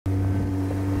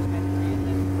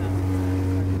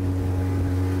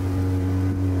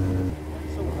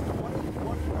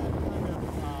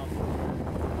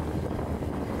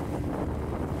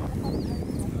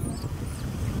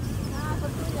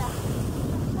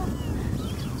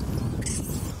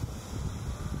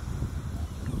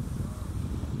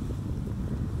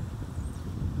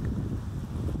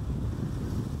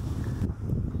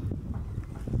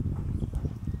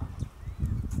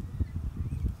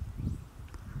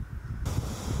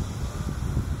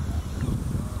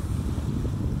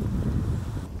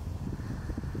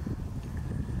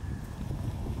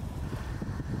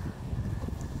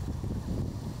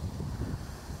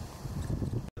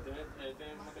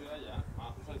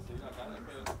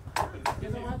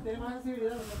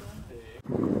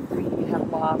We have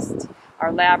lost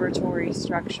our laboratory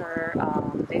structure,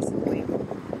 basically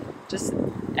just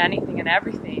anything and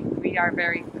everything. We are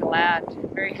very glad,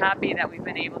 very happy that we've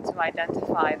been able to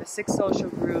identify the 6 social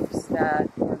groups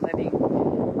that were living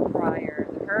prior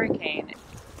to the hurricane.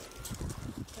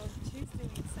 So she's doing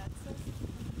census.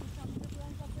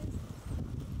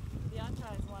 Bianca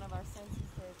is one of our census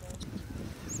takers.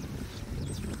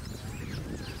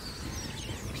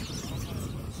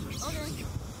 Okay.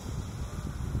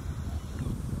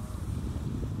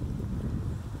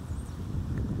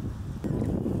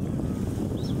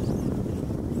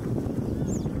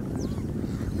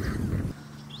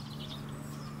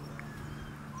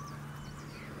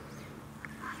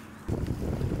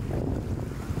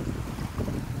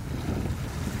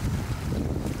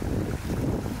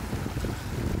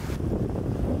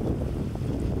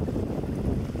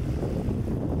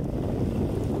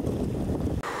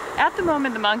 At the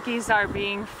moment, the monkeys are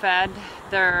being fed.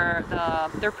 They're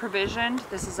provisioned.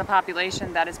 This is a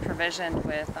population that is provisioned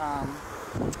with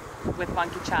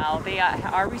monkey chow. They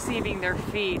are receiving their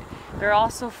feed. They're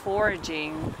also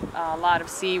foraging a lot of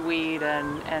seaweed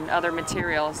and other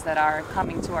materials that are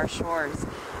coming to our shores.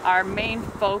 Our main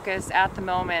focus at the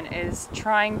moment is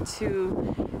trying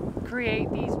to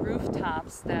create these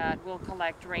rooftops that will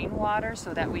collect rainwater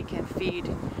so that we can feed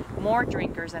more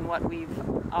drinkers than what we've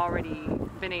already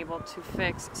been able to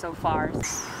fix so far.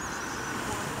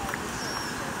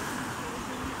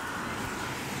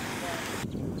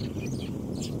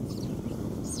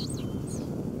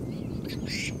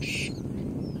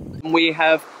 We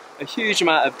have a huge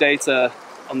amount of data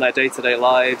on their day-to-day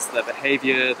lives, their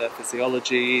behavior, their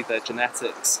physiology, their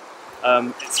genetics.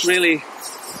 It really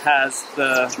has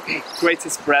the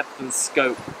greatest breadth and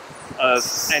scope of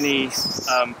any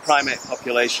primate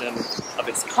population of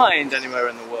its kind anywhere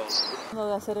in the world. De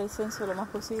hacer el censo lo más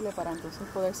posible para entonces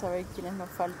poder saber quiénes nos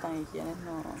faltan y quiénes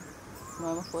no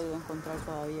hemos podido encontrar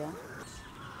todavía.